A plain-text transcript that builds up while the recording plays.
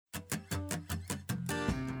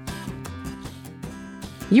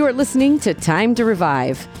You are listening to Time to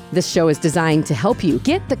Revive. This show is designed to help you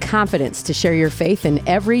get the confidence to share your faith in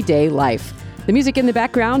everyday life. The music in the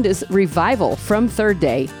background is Revival from Third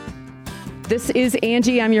Day. This is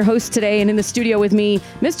Angie. I'm your host today, and in the studio with me,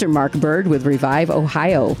 Mr. Mark Bird with Revive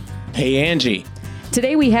Ohio. Hey, Angie.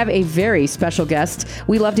 Today we have a very special guest.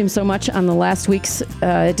 We loved him so much on the last week's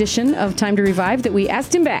edition of Time to Revive that we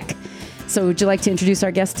asked him back. So would you like to introduce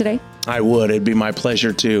our guest today? I would. It'd be my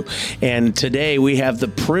pleasure to. And today we have the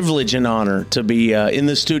privilege and honor to be in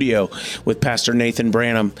the studio with Pastor Nathan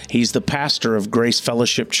Branham. He's the pastor of Grace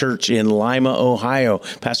Fellowship Church in Lima, Ohio.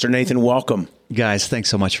 Pastor Nathan, welcome. Guys, thanks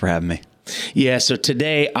so much for having me. Yeah, so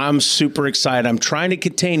today I'm super excited. I'm trying to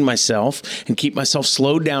contain myself and keep myself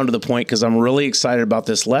slowed down to the point because I'm really excited about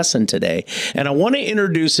this lesson today. And I want to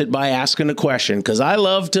introduce it by asking a question because I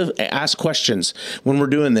love to ask questions when we're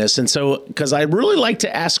doing this. And so, because I really like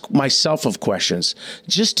to ask myself of questions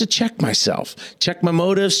just to check myself, check my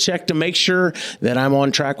motives, check to make sure that I'm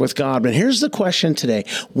on track with God. But here's the question today.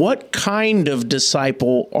 What kind of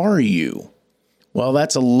disciple are you? Well,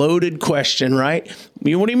 that's a loaded question, right?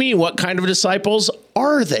 What do you mean? What kind of disciples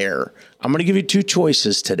are there? I'm going to give you two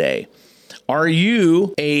choices today. Are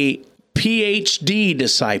you a PhD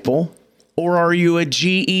disciple or are you a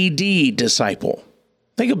GED disciple?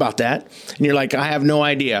 Think about that. And you're like, I have no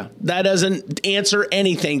idea. That doesn't answer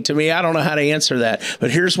anything to me. I don't know how to answer that.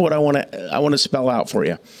 But here's what I want to spell out for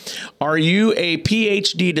you. Are you a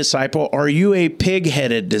PhD disciple? Are you a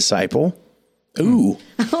pig-headed disciple? Ooh.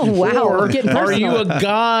 Oh, wow. Or are you a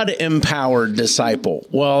God-empowered disciple?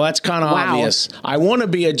 Well, that's kind of obvious. I want to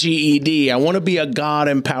be a GED. I want to be a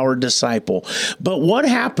God-empowered disciple. But what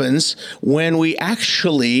happens when we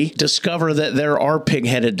actually discover that there are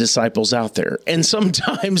pig-headed disciples out there? And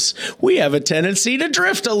sometimes we have a tendency to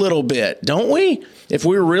drift a little bit, don't we? If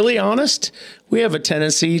we're really honest, we have a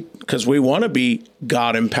tendency because we want to be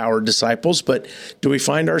God-empowered disciples, but do we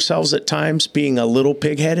find ourselves at times being a little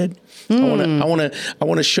pig-headed? I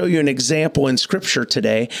want to show you an example in Scripture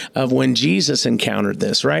today of when Jesus encountered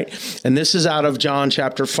this, right? And this is out of John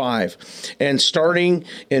chapter 5. And starting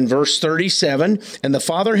in verse 37, and the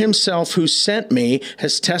Father himself who sent me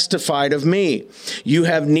has testified of me. You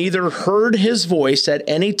have neither heard his voice at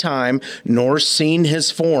any time nor seen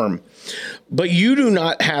his form. But you do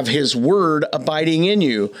not have his word abiding in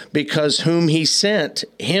you, because whom he sent,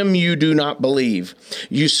 him you do not believe.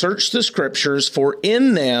 You search the scriptures, for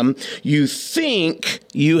in them you think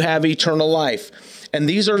you have eternal life. And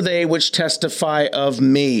these are they which testify of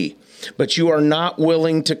me. But you are not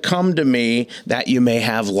willing to come to me that you may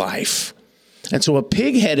have life. And so a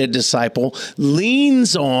pig-headed disciple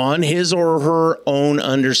leans on his or her own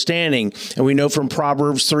understanding. And we know from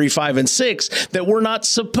Proverbs 3, 5, and 6 that we're not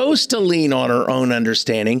supposed to lean on our own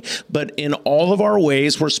understanding, but in all of our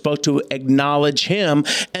ways, we're supposed to acknowledge him,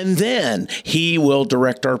 and then he will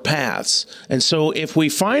direct our paths. And so if we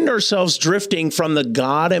find ourselves drifting from the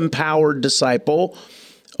God-empowered disciple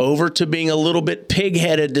over to being a little bit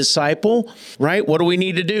pig-headed disciple, right? What do we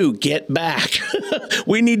need to do? Get back.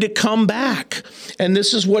 We need to come back. And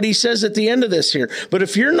this is what he says at the end of this here. But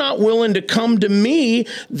if you're not willing to come to me,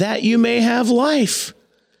 that you may have life.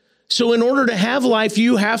 So in order to have life,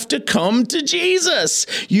 you have to come to Jesus.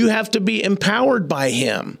 You have to be empowered by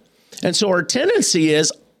him. And so our tendency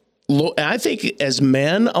is, I think as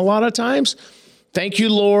men, a lot of times, thank you,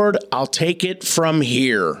 Lord, I'll take it from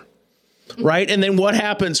here. Right? And then what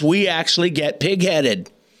happens? We actually get pig-headed,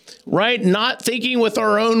 right? Not thinking with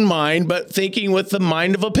our own mind, but thinking with the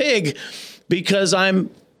mind of a pig, because I'm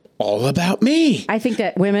all about me. I think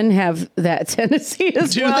that women have that tendency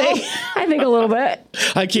as Do well. they? I think a little bit.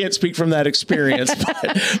 I can't speak from that experience,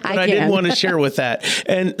 but I did want to share with that.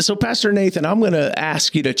 And so, Pastor Nathan, I'm going to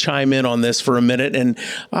ask you to chime in on this for a minute. And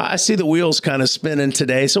I see the wheels kind of spinning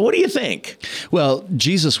today. So what do you think? Well,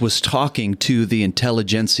 Jesus was talking to the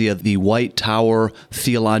intelligentsia, the White Tower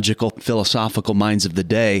theological, philosophical minds of the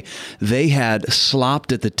day. They had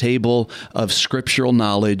slopped at the table of scriptural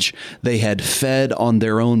knowledge. They had fed on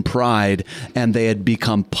their own pride, and they had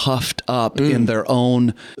become puffed up in their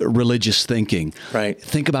own religious thinking. Right.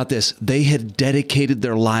 Think about this. They had dedicated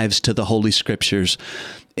their lives to the Holy Scriptures.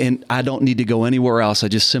 And I don't need to go anywhere else. I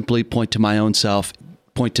just simply point to my own self,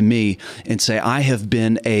 point to me, and say, I have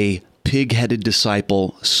been a pig-headed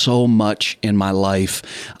disciple so much in my life.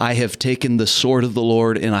 I have taken the sword of the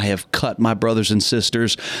Lord and I have cut my brothers and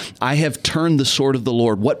sisters. I have turned the sword of the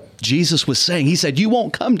Lord. What Jesus was saying, he said, you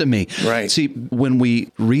won't come to me. Right. See, when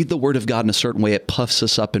we read the word of God in a certain way, it puffs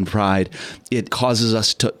us up in pride. It causes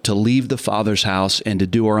us to leave the Father's house and to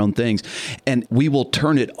do our own things. And we will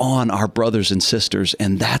turn it on our brothers and sisters.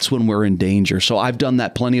 And that's when we're in danger. So I've done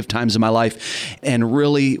that plenty of times in my life. And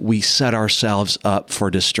really, we set ourselves up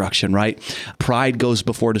for destruction, right? Pride goes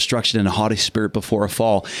before destruction and a haughty spirit before a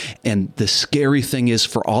fall. And the scary thing is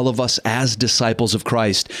for all of us as disciples of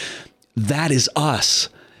Christ, that is us.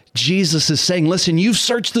 Jesus is saying, listen, you've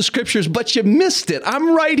searched the scriptures, but you missed it.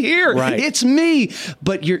 I'm right here. Right. It's me.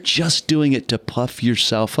 But you're just doing it to puff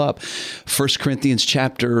yourself up. 1 Corinthians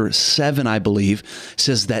chapter 7, I believe,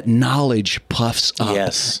 says that knowledge puffs up.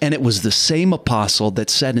 Yes. And it was the same apostle that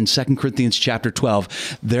said in 2 Corinthians chapter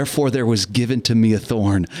 12, therefore there was given to me a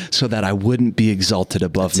thorn so that I wouldn't be exalted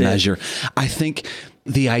above measure. I think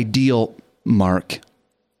the ideal, Mark,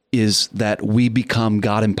 is that we become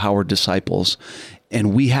God-empowered disciples.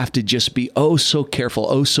 And we have to just be so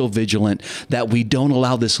careful, so vigilant that we don't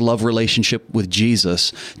allow this love relationship with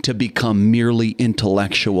Jesus to become merely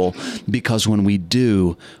intellectual, because when we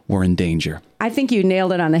do, we're in danger. I think you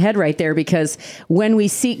nailed it on the head right there, because when we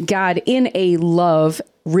seek God in a love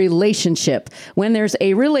relationship, when there's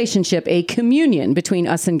a relationship, a communion between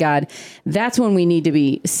us and God, that's when we need to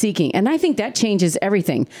be seeking. And I think that changes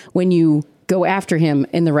everything when you go after him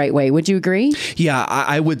in the right way. Would you agree? Yeah,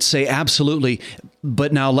 I would say absolutely.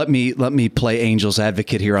 But now let me play angel's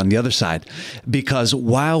advocate here on the other side, because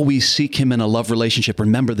while we seek him in a love relationship,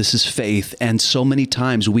 remember, this is faith. And so many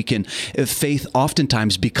times faith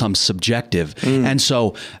oftentimes becomes subjective. And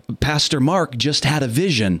so Pastor Mark just had a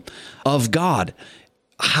vision of God.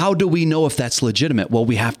 How do we know if that's legitimate? Well,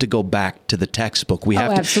 we have to go back to the textbook. We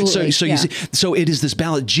have to. Absolutely. So you see, so it is this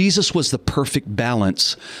balance. Jesus was the perfect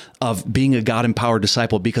balance of being a God-empowered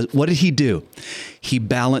disciple, because what did he do? He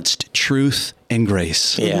balanced truth and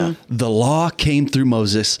grace. Yeah. The law came through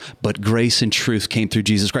Moses, but grace and truth came through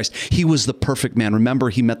Jesus Christ. He was the perfect man.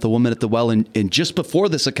 Remember, he met the woman at the well, and just before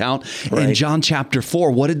this account, in John chapter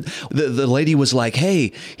 4, what did the lady was like,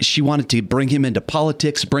 hey, she wanted to bring him into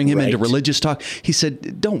politics, bring him into religious talk. He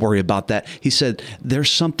said, don't worry about that. He said,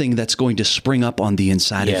 there's something that's going to spring up on the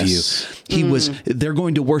inside of you. They're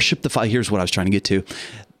going to worship the Father. Here's what I was trying to get to.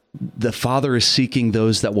 The Father is seeking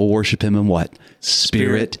those that will worship him in what?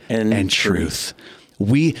 Spirit and truth.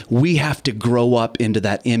 We have to grow up into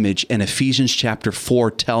that image. And Ephesians chapter 4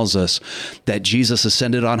 tells us that Jesus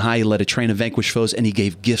ascended on high. He led a train of vanquished foes, and he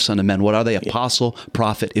gave gifts unto men. What are they? Apostle,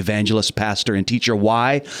 prophet, evangelist, pastor, and teacher.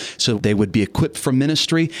 Why? So they would be equipped for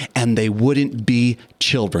ministry and they wouldn't be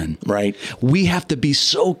children. Right. We have to be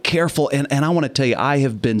so careful. And I want to tell you, I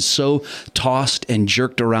have been so tossed and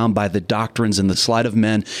jerked around by the doctrines and the sleight of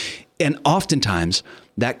men. And oftentimes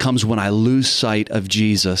that comes when I lose sight of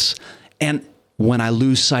Jesus and when I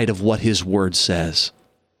lose sight of what his word says.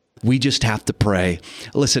 We just have to pray.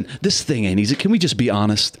 Listen, this thing ain't easy. Can we just be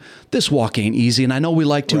honest? This walk ain't easy. And I know we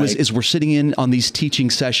like to, as we're sitting in on these teaching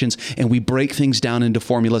sessions and we break things down into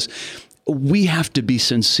formulas, we have to be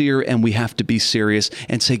sincere and we have to be serious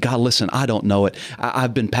and say, God, listen, I don't know it.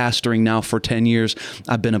 I've been pastoring now for 10 years.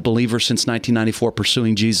 I've been a believer since 1994,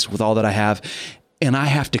 pursuing Jesus with all that I have. And I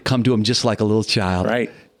have to come to him just like a little child.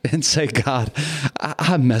 Right. And say, God,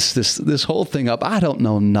 I messed this whole thing up. I don't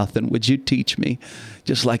know nothing. Would you teach me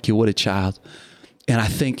just like you would a child? And I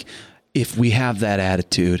think if we have that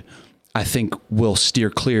attitude, I think we'll steer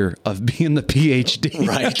clear of being the PhD.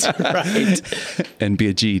 Right. And be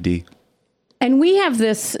a GED. And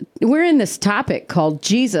we're in this topic called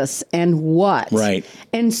Jesus and what? Right.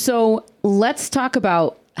 And so let's talk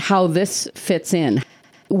about how this fits in.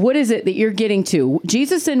 What is it that you're getting to?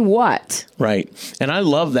 Jesus and what? Right. And I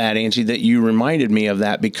love that, Angie, that you reminded me of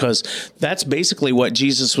that, because that's basically what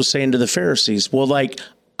Jesus was saying to the Pharisees. Well,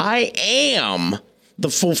 I am the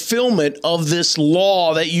fulfillment of this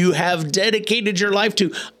law that you have dedicated your life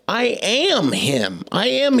to. I am him. I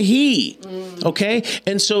am he. Okay.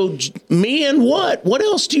 And so me and what? What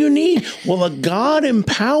else do you need? Well, a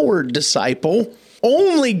God-empowered disciple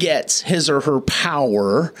only gets his or her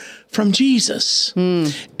power from Jesus.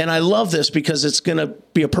 And I love this because it's going to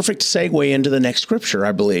be a perfect segue into the next scripture,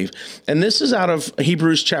 I believe. And this is out of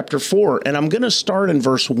Hebrews chapter 4. And I'm going to start in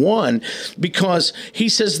verse 1 because he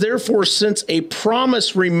says, therefore, since a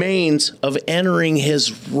promise remains of entering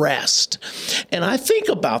his rest. And I think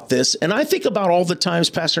about this, and I think about all the times,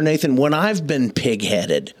 Pastor Nathan, when I've been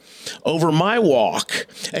pig-headed. over my walk.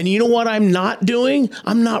 And you know what I'm not doing?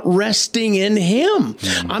 I'm not resting in him.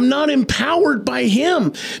 I'm not empowered by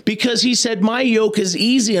him, because he said, my yoke is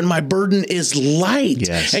easy and my burden is light.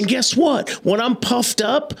 Yes. And guess what? When I'm puffed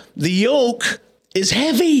up, the yoke is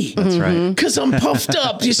heavy. That's right. Because I'm puffed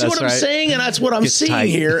up. You see what I'm saying? And that's what I'm seeing tight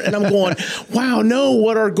here. And I'm going, wow, no,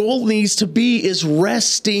 what our goal needs to be is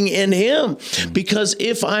resting in him. Because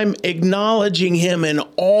if I'm acknowledging him in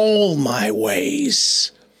all my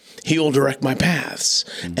ways, he will direct my paths.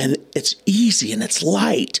 And it's easy and it's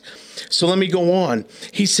light. So let me go on.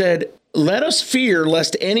 He said, let us fear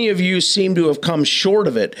lest any of you seem to have come short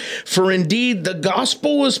of it. For indeed, the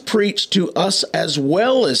gospel was preached to us as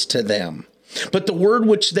well as to them. But the word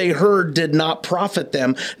which they heard did not profit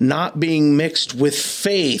them, not being mixed with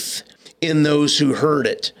faith in those who heard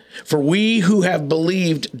it. For we who have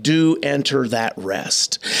believed do enter that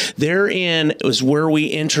rest. Therein is where we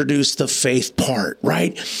introduce the faith part,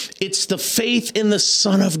 right? It's the faith in the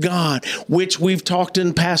Son of God, which we've talked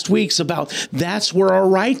in past weeks about. That's where our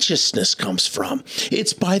righteousness comes from.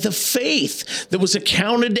 It's by the faith that was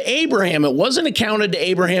accounted to Abraham. It wasn't accounted to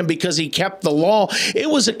Abraham because he kept the law. It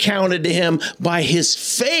was accounted to him by his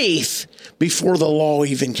faith before the law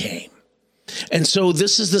even came. And so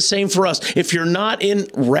this is the same for us. If you're not in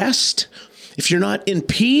rest, if you're not in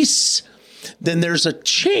peace, then there's a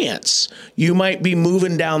chance you might be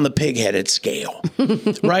moving down the pig-headed scale,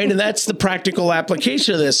 right? And that's the practical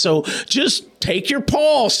application of this. So just take your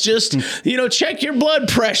pulse, just, check your blood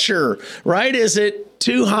pressure, right? Is it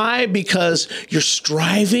too high because you're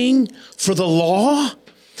striving for the law,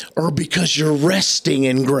 or because you're resting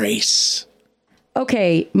in grace?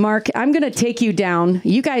 Okay, Mark, I'm going to take you down.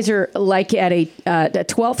 You guys are like at a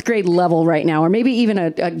 12th grade level right now, or maybe even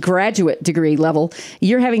a graduate degree level.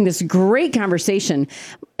 You're having this great conversation,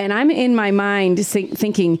 and I'm in my mind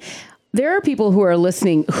thinking, there are people who are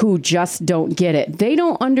listening who just don't get it. They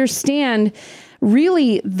don't understand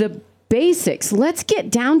really the basics. Let's get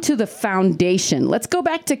down to the foundation. Let's go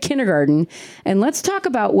back to kindergarten and let's talk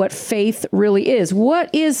about what faith really is.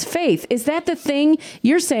 What is faith? Is that the thing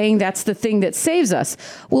you're saying that's the thing that saves us?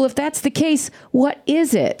 Well, if that's the case, what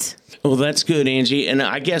is it? Well, that's good, Angie. And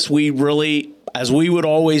I guess we really, as we would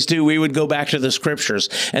always do, we would go back to the scriptures.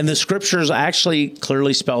 And the scriptures actually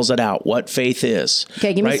clearly spells it out, what faith is.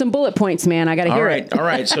 Okay, give me some bullet points, man. I got to hear it. All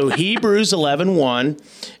right. So Hebrews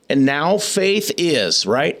 11:1. And now faith is,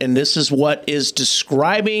 right? And this is what is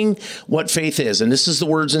describing what faith is. And this is the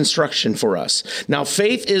word's instruction for us. Now,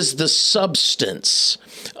 faith is the substance.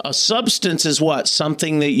 A substance is what?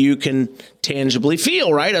 Something that you can tangibly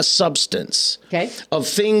feel, right? A substance of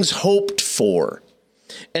things hoped for.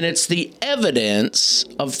 And it's the evidence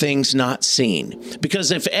of things not seen.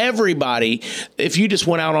 Because if you just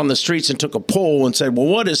went out on the streets and took a poll and said, well,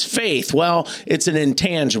 what is faith? Well, it's an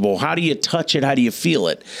intangible. How do you touch it? How do you feel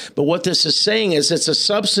it? But what this is saying is it's a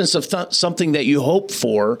substance of something that you hope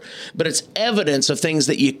for, but it's evidence of things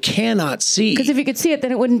that you cannot see. Because if you could see it,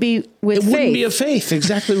 then it wouldn't be with faith. It wouldn't be a faith.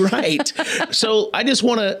 Exactly right. So I just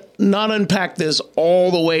want to not unpack this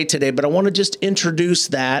all the way today, but I want to just introduce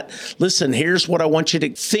that. Listen, here's what I want you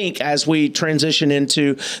to think as we transition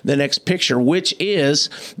into the next picture, which is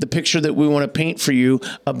the picture that we want to paint for you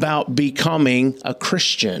about becoming a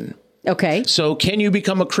Christian. Okay. So can you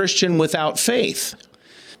become a Christian without faith?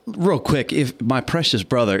 Real quick, if my precious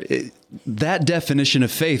brother, that definition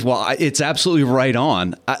of faith, well, it's absolutely right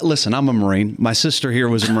on. Listen, I'm a Marine. My sister here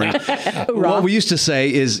was a Marine. What we used to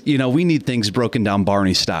say is, we need things broken down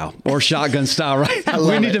Barney style or shotgun style, right?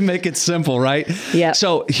 We need to make it simple, right? Yeah.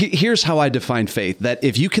 So here's how I define faith, that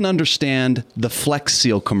if you can understand the Flex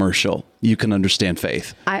Seal commercial, you can understand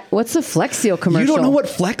faith. What's the Flex Seal commercial? You don't know what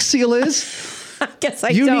Flex Seal is? I guess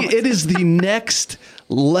I don't. It is the next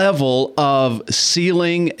level of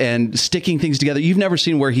sealing and sticking things together. You've never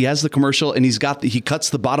seen where he has the commercial and he cuts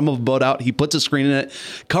the bottom of a boat out, he puts a screen in it,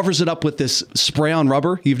 covers it up with this spray on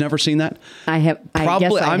rubber. You've never seen that? I have.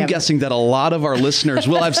 I'm guessing that a lot of our listeners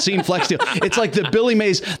will have seen Flex Seal. It's like the Billy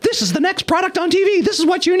Mays, this is the next product on TV. This is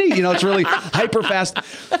what you need. It's really hyper fast.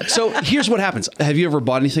 So here's what happens. Have you ever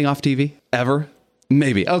bought anything off TV? Ever?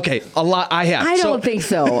 Maybe. Okay. A lot. I have. I don't think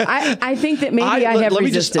so. I think that maybe I have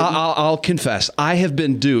resisted. I'll confess. I have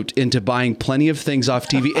been duped into buying plenty of things off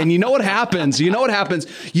TV. And you know what happens?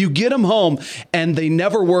 You get them home and they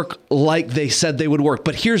never work like they said they would work.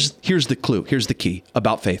 But here's the clue. Here's the key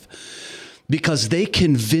about faith. Because they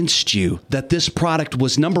convinced you that this product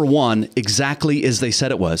was, number one, exactly as they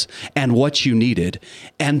said it was and what you needed.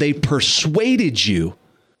 And they persuaded you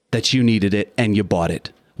that you needed it and you bought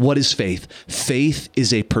it. What is faith? Faith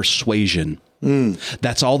is a persuasion.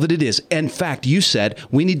 That's all that it is. In fact, you said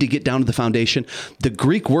we need to get down to the foundation. The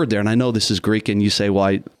Greek word there, and I know this is Greek, and you say, well,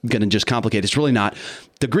 I'm going to just complicate it. It's really not.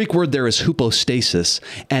 The Greek word there is hypostasis,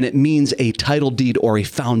 and it means a title deed or a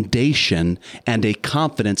foundation and a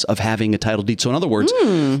confidence of having a title deed. So in other words,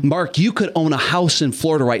 Mark, you could own a house in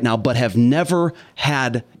Florida right now, but have never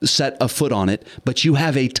had set a foot on it, but you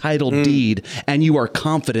have a title deed and you are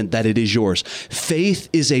confident that it is yours. Faith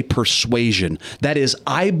is a persuasion. That is,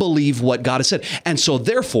 I believe what God has said. And so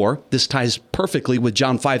therefore, this ties perfectly with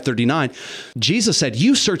John 5:39. Jesus said,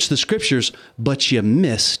 you search the scriptures, but you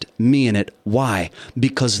missed me in it. Why?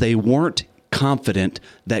 Because they weren't confident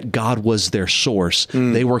that God was their source.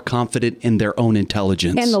 They were confident in their own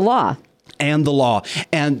intelligence. And the law.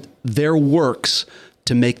 And their works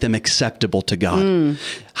to make them acceptable to God.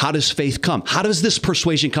 How does faith come? How does this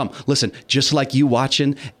persuasion come? Listen, just like you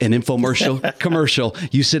watching an infomercial commercial,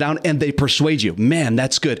 you sit down and they persuade you. Man,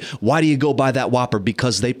 that's good. Why do you go buy that Whopper?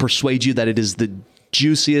 Because they persuade you that it is the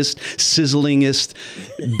juiciest, sizzlingest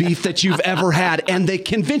beef that you've ever had. And they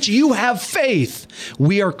convince you, you have faith.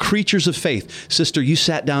 We are creatures of faith. Sister, you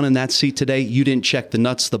sat down in that seat today. You didn't check the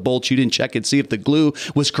nuts, the bolts. You didn't check and see if the glue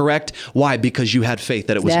was correct. Why? Because you had faith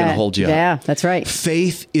that it was going to hold you up. Yeah, that's right.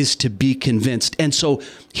 Faith is to be convinced. And so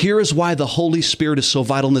here is why the Holy Spirit is so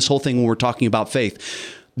vital in this whole thing when we're talking about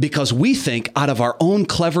faith. Because we think out of our own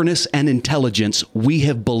cleverness and intelligence, we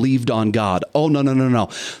have believed on God. Oh, no.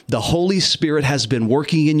 The Holy Spirit has been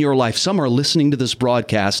working in your life. Some are listening to this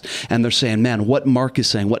broadcast and they're saying, man, what Mark is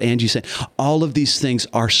saying, what Angie's saying, all of these things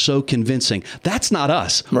are so convincing. That's not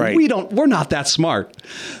us. Right. We're not that smart.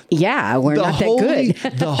 Yeah, we're not that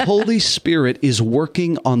good. The Holy Spirit is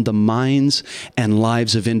working on the minds and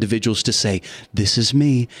lives of individuals to say, this is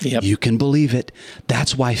me. Yep. You can believe it.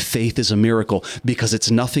 That's why faith is a miracle, because it's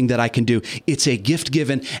nothing that I can do. It's a gift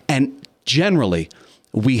given, and generally,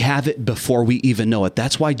 we have it before we even know it.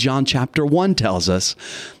 That's why John chapter 1 tells us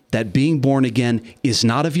that being born again is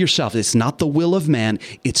not of yourself. It's not the will of man.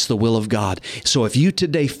 It's the will of God. So if you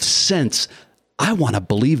today sense, I want to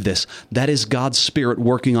believe this, that is God's Spirit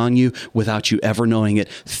working on you without you ever knowing it.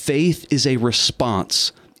 Faith is a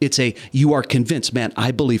response. You are convinced, man, I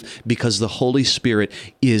believe, because the Holy Spirit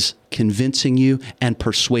is convincing you and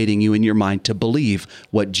persuading you in your mind to believe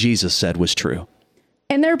what Jesus said was true.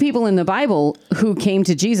 And there are people in the Bible who came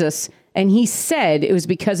to Jesus and he said it was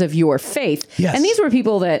because of your faith. Yes. And these were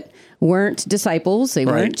people that weren't disciples. They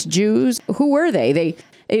weren't Jews. Who were they?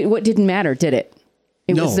 What didn't matter, did it?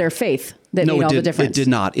 It was their faith that made all the difference. It did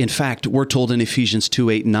not. In fact, we're told in Ephesians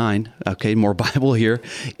 2:8-9, okay, more Bible here,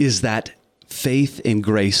 is that faith and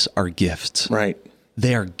grace are gifts. Right.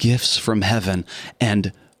 They are gifts from heaven.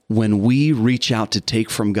 And when we reach out to take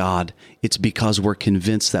from God, it's because we're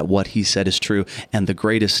convinced that what he said is true. And the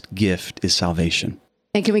greatest gift is salvation.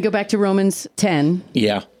 And can we go back to Romans 10?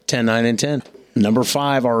 Yeah, 10, 9, and 10. Number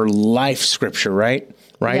 5, our life scripture, right?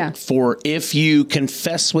 Yeah. For if you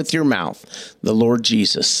confess with your mouth the Lord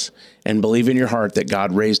Jesus and believe in your heart that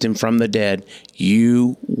God raised him from the dead,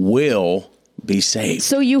 you will be saved.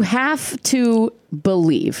 So you have to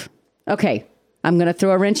believe. Okay, I'm going to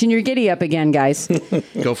throw a wrench in your giddy up again, guys.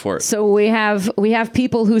 Go for it. So we have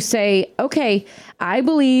people who say, okay, I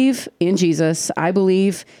believe in Jesus. I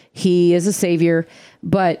believe he is a savior,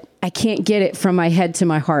 but I can't get it from my head to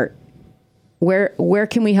my heart. Where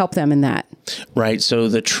can we help them in that? Right. So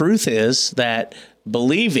the truth is that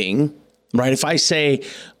believing, right, if I say,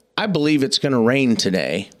 I believe it's going to rain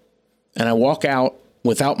today, and I walk out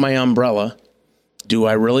without my umbrella, do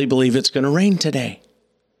I really believe it's going to rain today?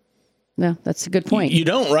 No, that's a good point. You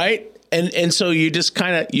don't, right? And so you just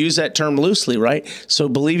kind of use that term loosely, right? So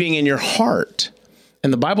believing in your heart.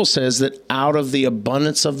 And the Bible says that out of the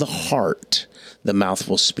abundance of the heart, the mouth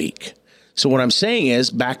will speak. So what I'm saying is,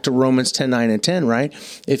 back to Romans 10, 9, and 10, right?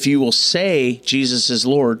 If you will say Jesus is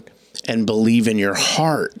Lord and believe in your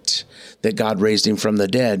heart that God raised him from the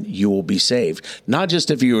dead, you will be saved. Not just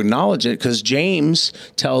if you acknowledge it, because James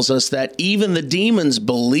tells us that even the demons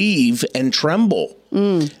believe and tremble.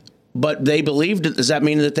 But they believed it. Does that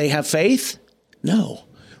mean that they have faith? No.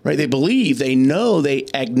 Right? They believe, they know, they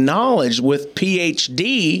acknowledge with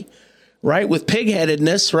PhD, right? With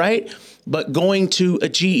pigheadedness, right? But going to a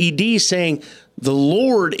GED saying, the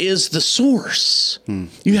Lord is the source.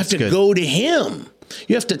 You have to go to him.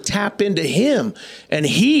 You have to tap into him. And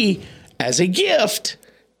he, as a gift,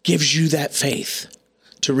 gives you that faith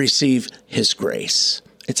to receive his grace.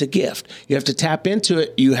 It's a gift. You have to tap into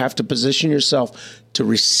it. You have to position yourself to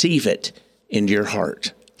receive it into your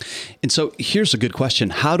heart. And so here's a good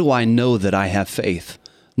question. How do I know that I have faith?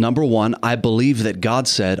 Number one, I believe that God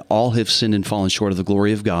said all have sinned and fallen short of the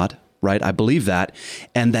glory of God. right? I believe that.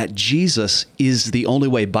 And that Jesus is the only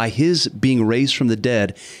way. By his being raised from the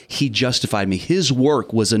dead, he justified me. His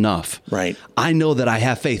work was enough. Right. I know that I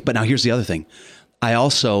have faith. But now here's the other thing. I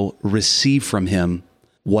also receive from him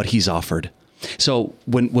what he's offered. So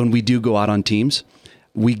when we do go out on teams,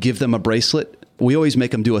 we give them a bracelet. We always make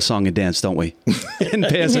them do a song and dance, don't we? And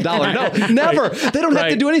pay us $1. No, never. Right. They don't have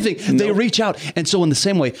to do anything. No. They reach out. And so in the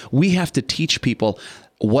same way, we have to teach people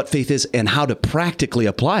what faith is and how to practically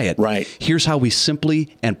apply it. Right. Here's how we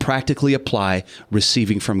simply and practically apply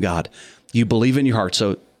receiving from God. You believe in your heart.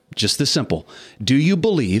 So just this simple. Do you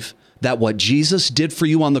believe that what Jesus did for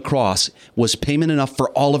you on the cross was payment enough for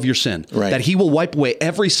all of your sin? Right. That he will wipe away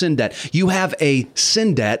every sin debt. You have a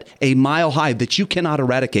sin debt a mile high that you cannot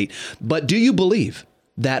eradicate. But do you believe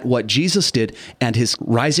that what Jesus did and his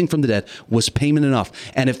rising from the dead was payment enough?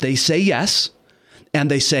 And if they say yes, and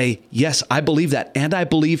they say, yes, I believe that, and I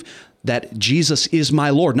believe that Jesus is my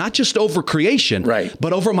Lord, not just over creation, right,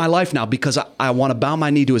 but over my life now, because I want to bow my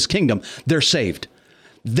knee to his kingdom, they're saved.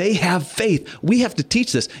 They have faith. We have to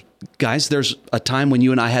teach this. Guys, there's a time when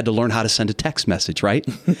you and I had to learn how to send a text message, right?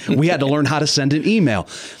 We had to learn how to send an email.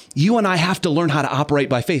 You and I have to learn how to operate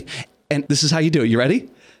by faith. And this is how you do it. You ready?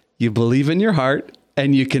 You believe in your heart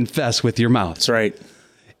and you confess with your mouth. That's right.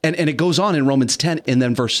 And it goes on in Romans 10, and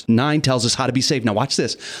then verse 9 tells us how to be saved. Now watch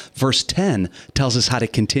this. Verse 10 tells us how to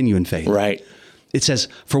continue in faith. Right. It says,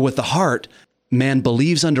 for with the heart, man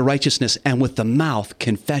believes unto righteousness, and with the mouth,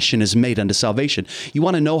 confession is made unto salvation. You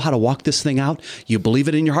want to know how to walk this thing out? You believe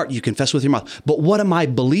it in your heart, you confess with your mouth. But what am I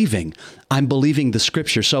believing? I'm believing the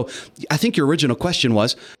scripture. So I think your original question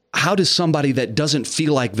was, how does somebody that doesn't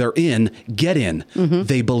feel like they're in get in? Mm-hmm.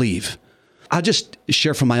 They believe. I'll just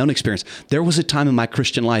share from my own experience. There was a time in my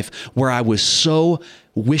Christian life where I was so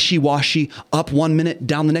wishy-washy, up one minute,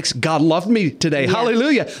 down the next. God loved me today. Yeah.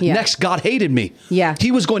 Hallelujah. Yeah. Next, God hated me. Yeah.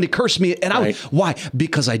 He was going to curse me. And why?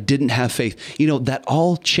 Because I didn't have faith. You know, that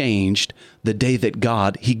all changed the day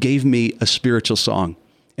that he gave me a spiritual song,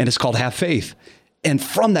 and it's called Have Faith. And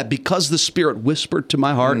from that, because the Spirit whispered to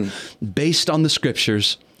my heart, based on the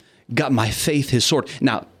scriptures, got my faith his sword.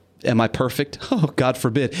 Now, am I perfect? Oh, God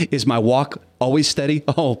forbid. Is my walk always steady?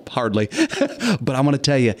 Oh, hardly. But I want to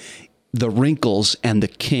tell you, the wrinkles and the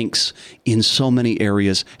kinks in so many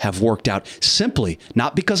areas have worked out simply,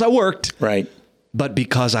 not because I worked, right, but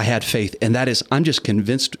because I had faith. And that is, I'm just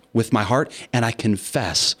convinced with my heart and I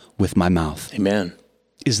confess with my mouth. Amen.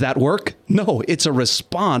 Is that work? No, it's a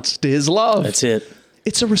response to his love. That's it.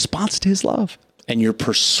 It's a response to his love. And you're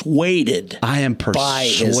persuaded. I am persuaded by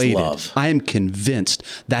his love. I am convinced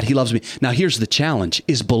that he loves me. Now, here's the challenge,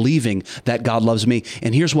 is believing that God loves me.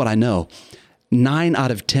 And here's what I know. 9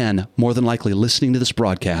 out of 10, more than likely, listening to this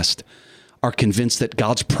broadcast are convinced that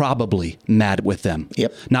God's probably mad with them.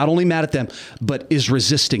 Yep. Not only mad at them, but is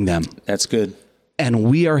resisting them. That's good. And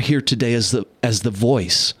we are here today as the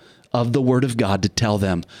voice of the Word of God to tell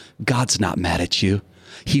them, God's not mad at you.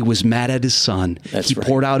 He was mad at his son. He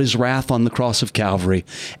poured out his wrath on the cross of Calvary.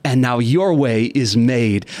 And now your way is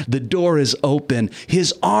made. The door is open.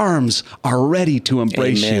 His arms are ready to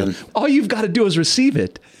embrace you. All you've got to do is receive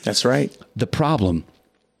it. That's right. The problem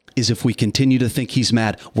is if we continue to think he's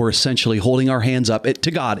mad, we're essentially holding our hands up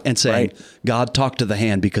to God and saying, God, talk to the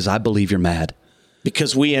hand because I believe you're mad.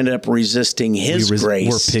 Because we end up resisting his grace.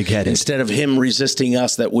 We're pig-headed. Instead of him resisting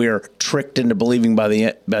us, that we're tricked into believing by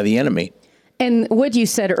the enemy. And what you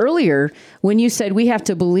said earlier, when you said we have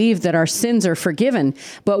to believe that our sins are forgiven,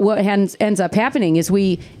 but what ends up happening is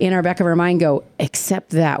we, in our back of our mind, go,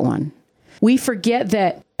 except that one. We forget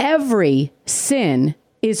that every sin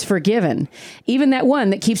is forgiven. Even that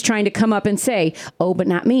one that keeps trying to come up and say, oh, but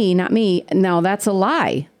not me, not me. No, that's a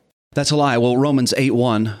lie. That's a lie. Well, Romans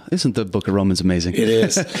 8:1, isn't the book of Romans amazing? It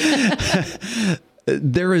is.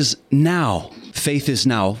 There is now, faith is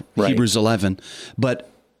now, Hebrews 11, but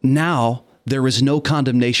now there is no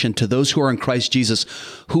condemnation to those who are in Christ Jesus,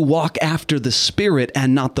 who walk after the Spirit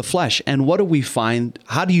and not the flesh. And what do we find?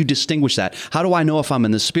 How do you distinguish that? How do I know if I'm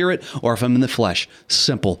in the Spirit or if I'm in the flesh?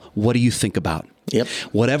 Simple. What do you think about? Yep.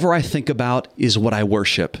 Whatever I think about is what I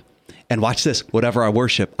worship. And watch this. Whatever I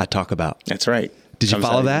worship, I talk about. That's right. Did you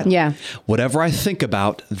follow that? Yeah. Whatever I think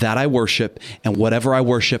about, that I worship, and whatever I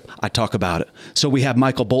worship, I talk about it. So we have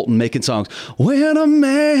Michael Bolton making songs. When a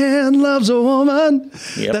man loves a woman,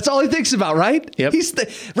 that's all he thinks about, right? Yep.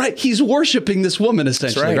 He's worshiping this woman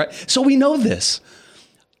essentially, right? So we know this.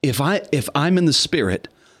 If I'm in the Spirit,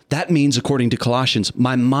 that means, according to Colossians,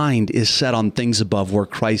 my mind is set on things above where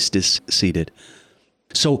Christ is seated.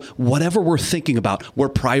 So whatever we're thinking about, we're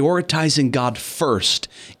prioritizing God first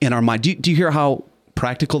in our mind. Do you hear how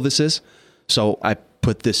practical this is? So I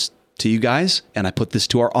put this to you guys, and I put this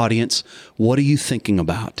to our audience. What are you thinking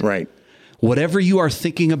about? Right. Whatever you are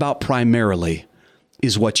thinking about primarily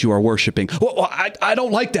is what you are worshiping. Well, I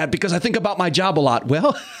don't like that because I think about my job a lot.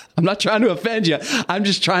 Well, I'm not trying to offend you. I'm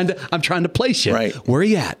trying to place you. Right. Where are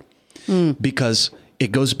you at? Because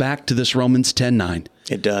it goes back to this Romans 10:9.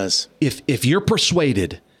 It does. If you're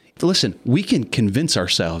persuaded, listen, we can convince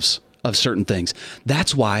ourselves of certain things.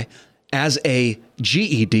 That's why, as a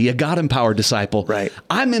GED, a God-empowered disciple, right,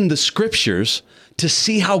 I'm in the scriptures to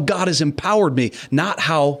see how God has empowered me, not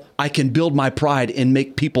how I can build my pride and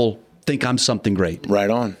make people think I'm something great. Right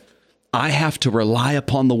on. I have to rely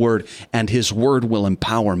upon the Word, and His Word will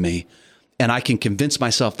empower me. And I can convince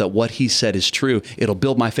myself that what He said is true. It'll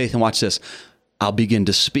build my faith. And watch this. I'll begin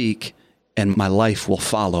to speak, and my life will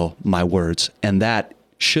follow my words. And that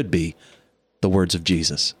should be the words of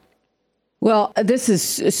Jesus. Well, this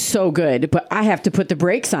is so good, but I have to put the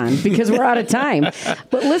brakes on because we're out of time.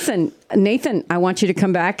 But listen, Nathan, I want you to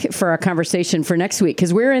come back for our conversation for next week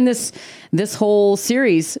because we're in this whole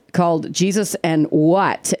series called Jesus and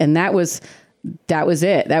What? And that was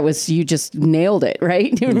it. That was, you just nailed it,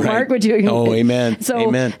 right? Right. Mark, would you? Oh, amen.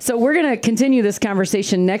 Amen. So we're going to continue this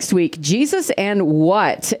conversation next week, Jesus and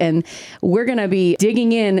What? And we're going to be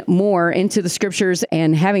digging in more into the scriptures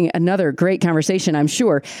and having another great conversation, I'm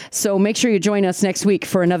sure. So make sure you join us next week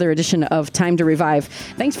for another edition of Time to Revive.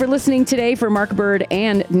 Thanks for listening today. For Mark Bird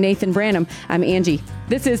and Nathan Branham, I'm Angie.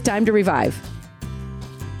 This is Time to Revive.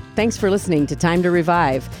 Thanks for listening to Time to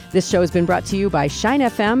Revive. This show has been brought to you by Shine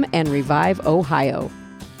FM and Revive Ohio.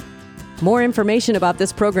 More information about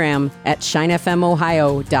this program at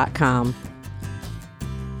shinefmohio.com.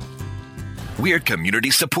 We're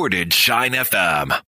community-supported Shine FM.